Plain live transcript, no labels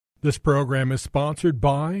This program is sponsored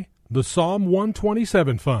by the Psalm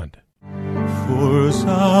 127 Fund. For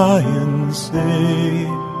Zion's sake,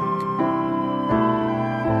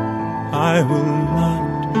 I will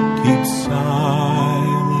not keep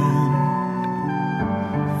silent.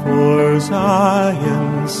 For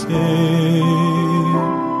Zion's sake,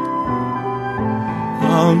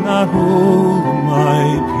 I'll not hold my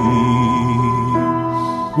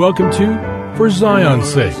peace. Welcome to For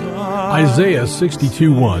Zion's Sake. Isaiah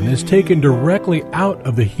 62:1 is taken directly out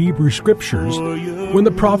of the Hebrew Scriptures when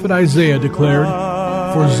the prophet Isaiah declared,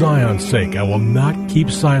 "For Zion's sake I will not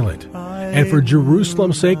keep silent, and for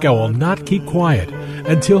Jerusalem's sake I will not keep quiet,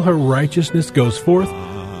 until her righteousness goes forth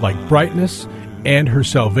like brightness, and her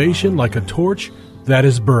salvation like a torch that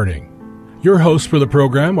is burning." Your hosts for the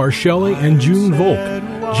program are Shelley and June Volk,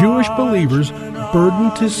 Jewish believers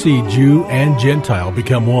burdened to see Jew and Gentile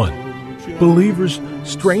become one. Believers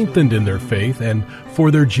strengthened in their faith and for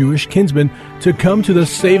their Jewish kinsmen to come to the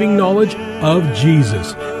saving knowledge of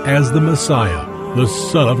Jesus as the Messiah, the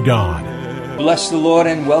Son of God. Bless the Lord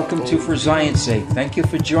and welcome to For Zion's Sake. Thank you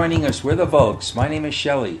for joining us. We're the Volks. My name is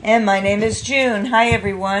Shelley. And my name is June. Hi,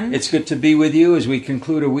 everyone. It's good to be with you as we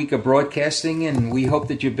conclude a week of broadcasting, and we hope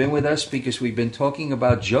that you've been with us because we've been talking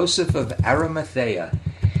about Joseph of Arimathea.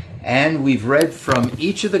 And we've read from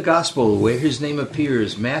each of the Gospel where his name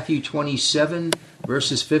appears. Matthew 27,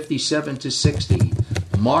 verses 57 to 60.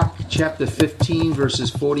 Mark chapter 15,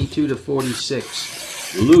 verses 42 to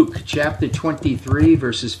 46. Luke chapter 23,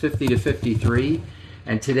 verses 50 to 53.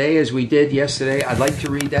 And today, as we did yesterday, I'd like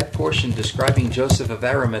to read that portion describing Joseph of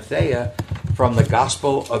Arimathea from the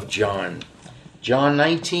Gospel of John. John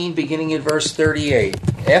 19, beginning in verse 38.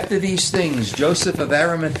 After these things, Joseph of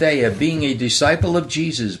Arimathea, being a disciple of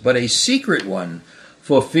Jesus, but a secret one,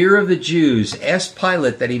 for fear of the Jews, asked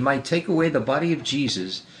Pilate that he might take away the body of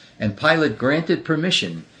Jesus, and Pilate granted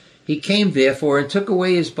permission. He came therefore and took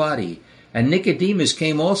away his body. And Nicodemus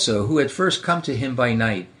came also, who had first come to him by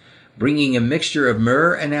night, bringing a mixture of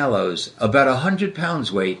myrrh and aloes, about 100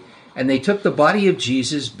 pounds weight. And they took the body of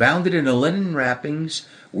Jesus, bound it in a linen wrappings,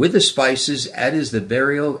 with the spices, as is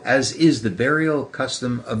the burial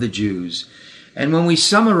custom of the Jews. And when we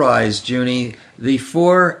summarize, Junie, the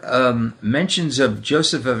four mentions of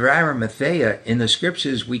Joseph of Arimathea in the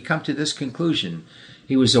Scriptures, we come to this conclusion.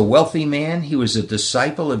 He was a wealthy man. He was a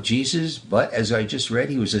disciple of Jesus, but as I just read,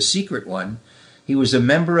 he was a secret one. He was a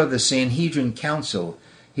member of the Sanhedrin Council.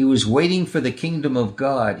 He was waiting for the kingdom of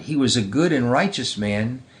God. He was a good and righteous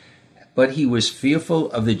man, but he was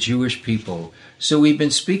fearful of the Jewish people. So we've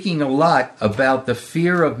been speaking a lot about the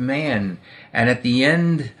fear of man. And at the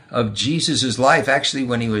end of Jesus' life, actually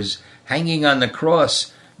when he was hanging on the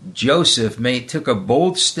cross, Joseph took a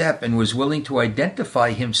bold step and was willing to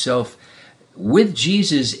identify himself with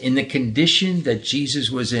Jesus in the condition that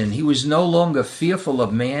Jesus was in. He was no longer fearful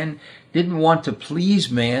of man, didn't want to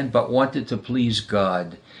please man, but wanted to please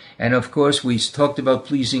God. And of course, we talked about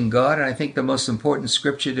pleasing God, and I think the most important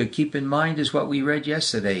scripture to keep in mind is what we read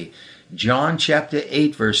yesterday. John chapter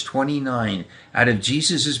 8, verse 29. Out of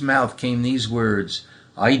Jesus' mouth came these words,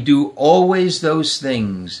 "I do always those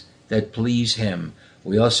things that please him."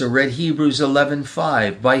 We also read Hebrews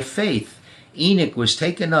 11:5. By faith, Enoch was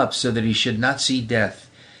taken up so that he should not see death.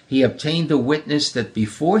 He obtained the witness that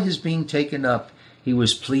before his being taken up, he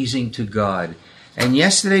was pleasing to God. And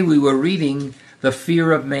yesterday we were reading the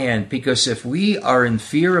fear of man, because if we are in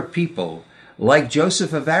fear of people, like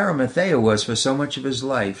Joseph of Arimathea was for so much of his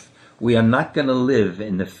life, we are not going to live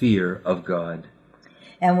in the fear of God.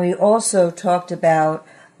 And we also talked about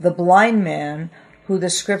the blind man, who the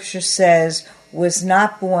scripture says was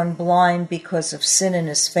not born blind because of sin in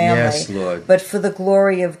his family, yes, Lord, but for the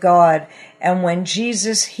glory of God. And when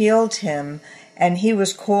Jesus healed him and he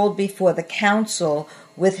was called before the council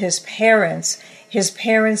with his parents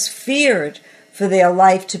feared for their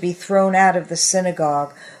life to be thrown out of the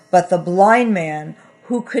synagogue. But the blind man,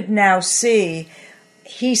 who could now see,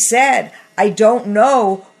 he said, "I don't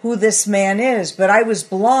know who this man is, but I was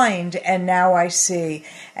blind and now I see."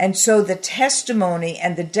 And so the testimony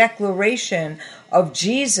and the declaration of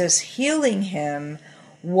Jesus healing him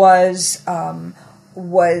was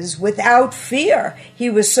without fear. He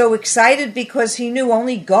was so excited because he knew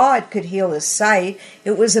only God could heal his sight.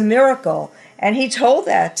 It was a miracle. And he told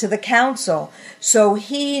that to the council. So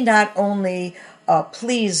he not only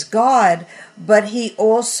pleased God, but he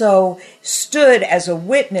also stood as a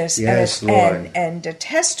witness, yes, and a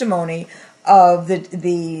testimony of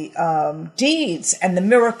the deeds and the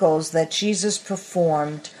miracles that Jesus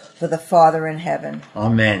performed for the Father in heaven.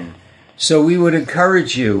 Amen. So we would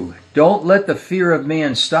encourage you, don't let the fear of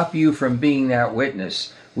man stop you from being that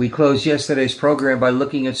witness. We closed yesterday's program by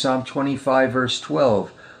looking at Psalm 25, verse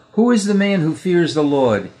 12. Who is the man who fears the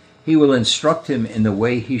Lord? He will instruct him in the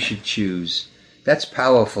way he should choose. That's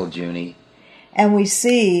powerful, Junie. And we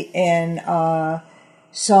see in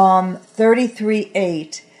Psalm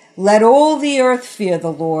 33:8, let all the earth fear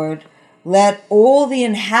the Lord. Let all the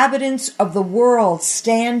inhabitants of the world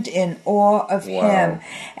stand in awe of him.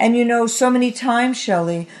 And you know, so many times,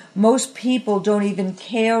 Shelley, most people don't even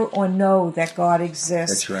care or know that God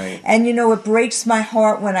exists. That's right. And you know, it breaks my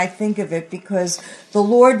heart when I think of it, because the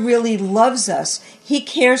Lord really loves us. He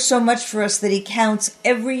cares so much for us that he counts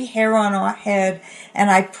every hair on our head.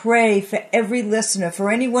 And I pray for every listener,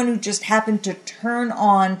 for anyone who just happened to turn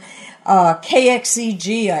on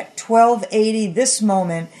KXEG at 1280 this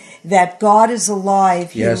moment, that God is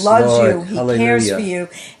alive. He loves Lord. you. He Hallelujah. cares for you.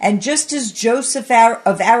 And just as Joseph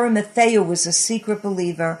of Arimathea was a secret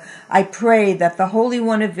believer, I pray that the Holy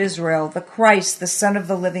One of Israel, the Christ, the Son of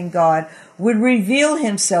the living God, would reveal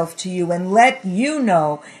himself to you and let you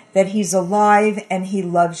know that he's alive and he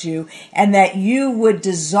loves you, and that you would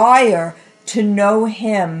desire to know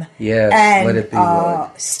him. Yes, and let it be,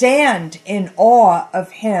 Lord. Stand in awe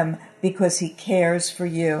of him, because he cares for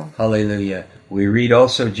you. Hallelujah. We read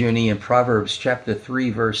also, Junie, in Proverbs chapter 3,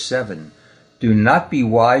 verse 7, do not be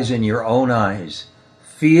wise in your own eyes.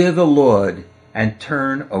 Fear the Lord and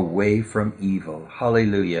turn away from evil.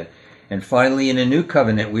 Hallelujah. And finally, in the New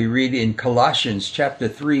Covenant, we read in Colossians chapter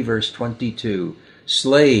 3, verse 22,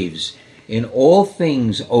 slaves, in all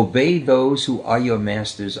things obey those who are your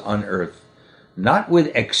masters on earth, not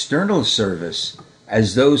with external service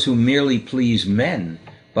as those who merely please men,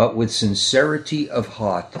 but with sincerity of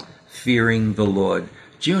heart, fearing the Lord.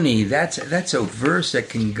 Junie, that's a verse that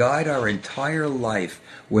can guide our entire life.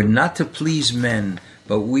 We're not to please men,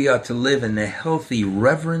 but we are to live in the healthy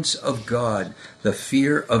reverence of God, the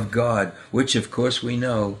fear of God, which of course we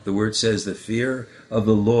know, the word says the fear of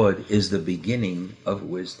the Lord is the beginning of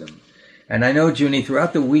wisdom. And I know, Junie,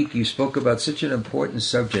 throughout the week you spoke about such an important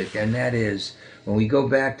subject, and that is, when we go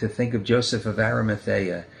back to think of Joseph of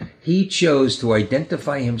Arimathea, he chose to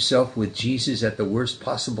identify himself with Jesus at the worst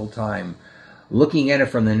possible time. Looking at it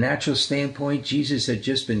from the natural standpoint, Jesus had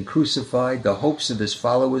just been crucified, the hopes of his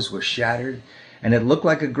followers were shattered, and it looked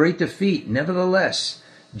like a great defeat. Nevertheless,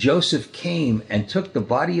 Joseph came and took the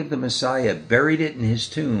body of the Messiah, buried it in his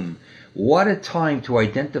tomb. What a time to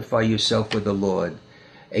identify yourself with the Lord.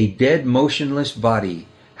 A dead, motionless body.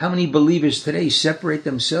 How many believers today separate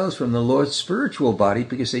themselves from the Lord's spiritual body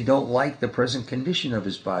because they don't like the present condition of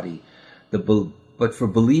his body? But for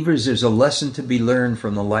believers, there's a lesson to be learned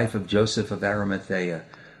from the life of Joseph of Arimathea.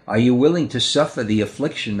 Are you willing to suffer the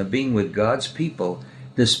affliction of being with God's people,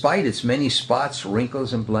 despite its many spots,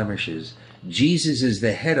 wrinkles, and blemishes? Jesus is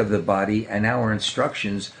the head of the body, and our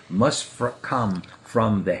instructions must come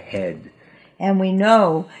from the head. And we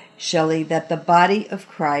know, Shelley, that the body of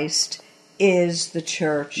Christ is the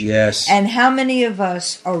church. Yes. And how many of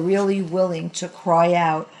us are really willing to cry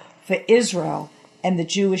out for Israel and the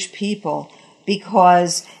Jewish people,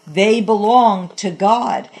 because they belong to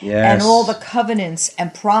God? Yes. And all the covenants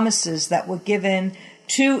and promises that were given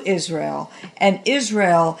to Israel. And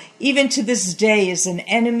Israel, even to this day, is an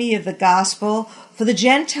enemy of the gospel for the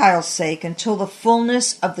Gentiles' sake, until the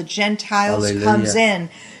fullness of the Gentiles Hallelujah. comes in.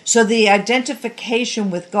 So the identification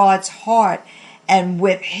with God's heart and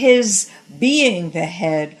with his being the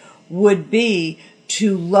head would be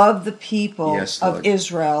to love the people Yes, of Lord.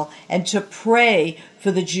 Israel and to pray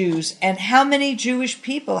for the Jews. And how many Jewish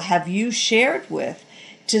people have you shared with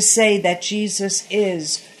to say that Jesus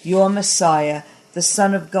is your Messiah, the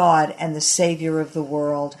Son of God and the Savior of the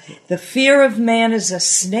world? The fear of man is a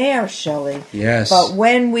snare, Shelley. Yes. But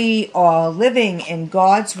when we are living in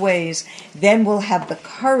God's ways, then we'll have the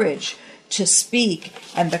courage to speak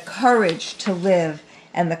and the courage to live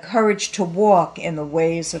and the courage to walk in the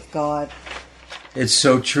ways of God. It's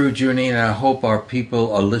so true, Junie, and I hope our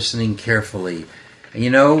people are listening carefully. You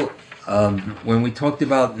know, when we talked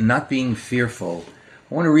about not being fearful,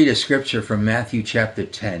 I want to read a scripture from Matthew chapter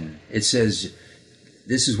 10. It says,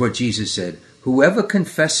 this is what Jesus said, whoever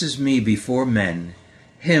confesses me before men,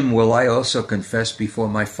 him will I also confess before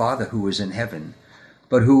my Father who is in heaven.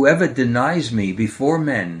 But whoever denies me before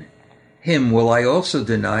men, him will I also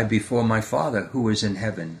deny before my Father who is in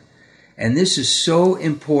heaven. And this is so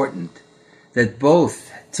important, that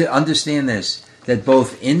both, to understand this, that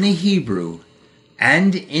both in the Hebrew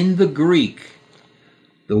and in the Greek,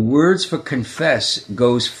 the words for confess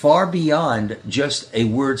goes far beyond just a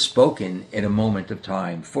word spoken in a moment of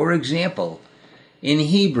time. For example, in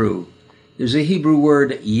Hebrew, there's a Hebrew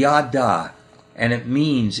word yada, and it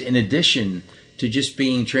means, in addition to just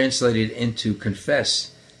being translated into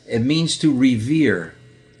confess, It means to revere,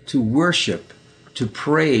 to worship, to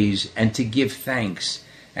praise, and to give thanks.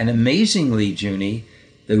 And amazingly, Junie,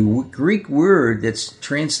 the Greek word that's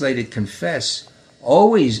translated confess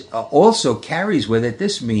always also carries with it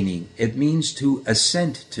this meaning. It means to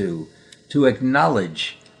assent to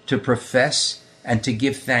acknowledge, to profess, and to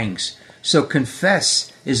give thanks. So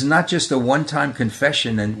confess is not just a one-time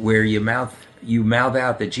confession and where you mouth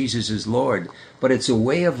out that Jesus is Lord, but it's a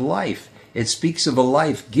way of life. It speaks of a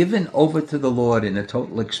life given over to the Lord in a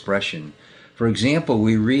total expression. For example,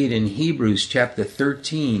 we read in Hebrews chapter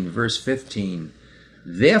 13, verse 15,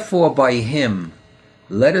 "Therefore by him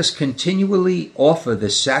let us continually offer the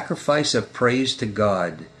sacrifice of praise to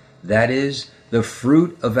God, that is, the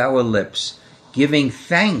fruit of our lips, giving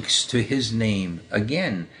thanks to his name."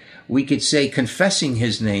 Again, we could say confessing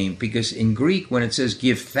his name, because in Greek when it says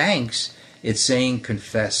give thanks, it's saying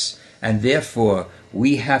confess. And therefore,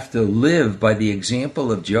 we have to live by the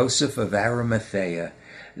example of Joseph of Arimathea,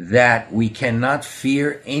 that we cannot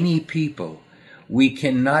fear any people. We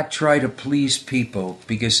cannot try to please people,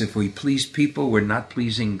 because if we please people, we're not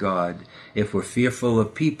pleasing God. If we're fearful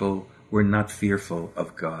of people, we're not fearful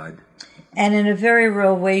of God. And in a very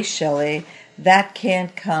real way, Shelley, that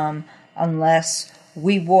can't come unless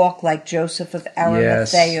we walk like Joseph of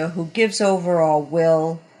Arimathea, who gives over our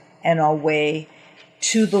will and our way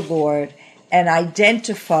to the Lord and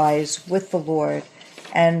identifies with the Lord.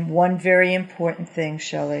 And one very important thing,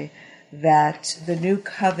 Shelley, that the new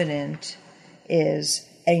covenant is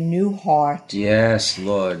a new heart. Yes,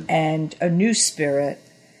 Lord. And a new spirit.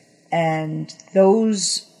 And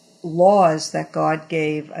those laws that God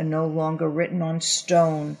gave are no longer written on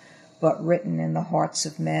stone, but written in the hearts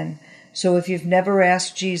of men. So if you've never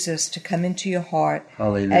asked Jesus to come into your heart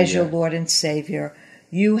as your Lord and Savior,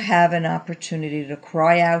 you have an opportunity to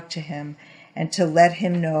cry out to him and to let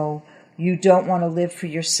him know you don't want to live for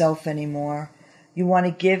yourself anymore. You want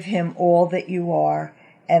to give him all that you are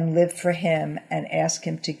and live for him and ask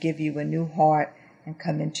him to give you a new heart and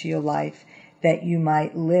come into your life that you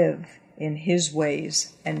might live in his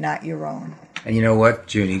ways and not your own. And you know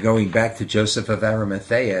what, Junie, going back to Joseph of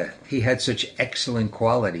Arimathea, he had such excellent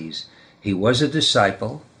qualities. He was a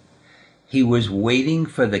disciple. He was waiting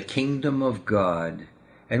for the kingdom of God.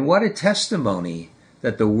 And what a testimony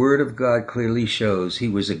that the Word of God clearly shows. He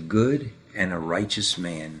was a good and a righteous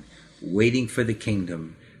man, waiting for the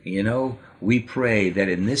kingdom. You know, we pray that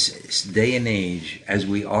in this day and age, as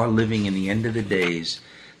we are living in the end of the days,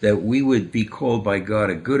 that we would be called by God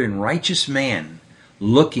a good and righteous man,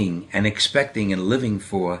 looking and expecting and living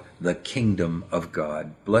for the kingdom of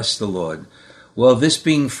God. Bless the Lord. Well, this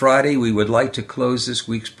being Friday, we would like to close this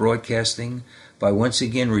week's broadcasting by once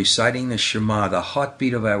again reciting the Shema, the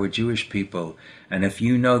heartbeat of our Jewish people. And if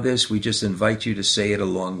you know this, we just invite you to say it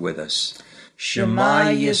along with us. Shema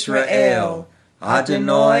Yisrael,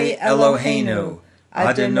 Adonai Eloheinu,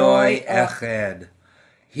 Adonai Echad.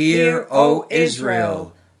 Hear, O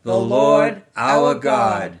Israel, the Lord our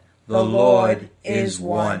God, the Lord is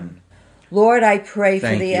one. Lord, I pray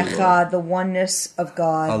for the Echad, the oneness of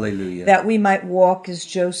God. Hallelujah. That we might walk as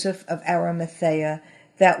Joseph of Arimathea,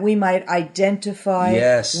 that we might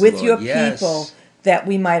identify with your people, that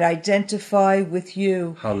we might identify with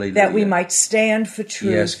you, Hallelujah. That we might stand for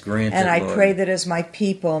truth. Yes, granted, and I Lord. pray that as my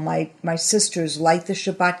people, my sisters, light the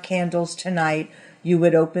Shabbat candles tonight, you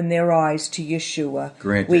would open their eyes to Yeshua.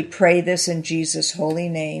 Granted. We pray this in Jesus' holy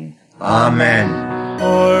name. Amen.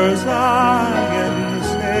 For Zion's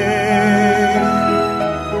sake.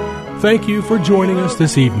 Thank you for joining us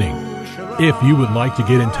this evening. If you would like to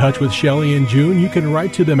get in touch with Shelley and June, you can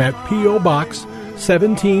write to them at P.O. Box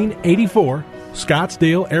 1784,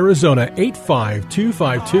 Scottsdale, Arizona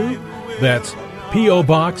 85252. That's P.O.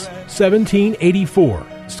 Box 1784,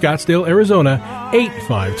 Scottsdale, Arizona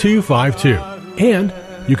 85252. And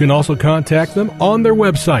you can also contact them on their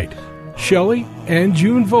website,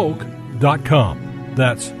 ShelleyandJuneVolk.com.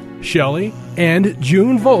 That's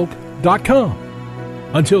ShelleyandJuneVolk.com.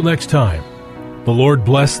 Until next time, the Lord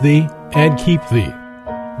bless thee and keep thee.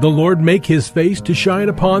 The Lord make his face to shine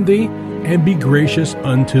upon thee and be gracious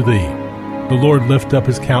unto thee. The Lord lift up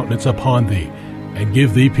his countenance upon thee and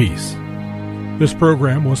give thee peace. This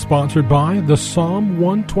program was sponsored by the Psalm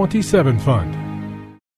 127 Fund.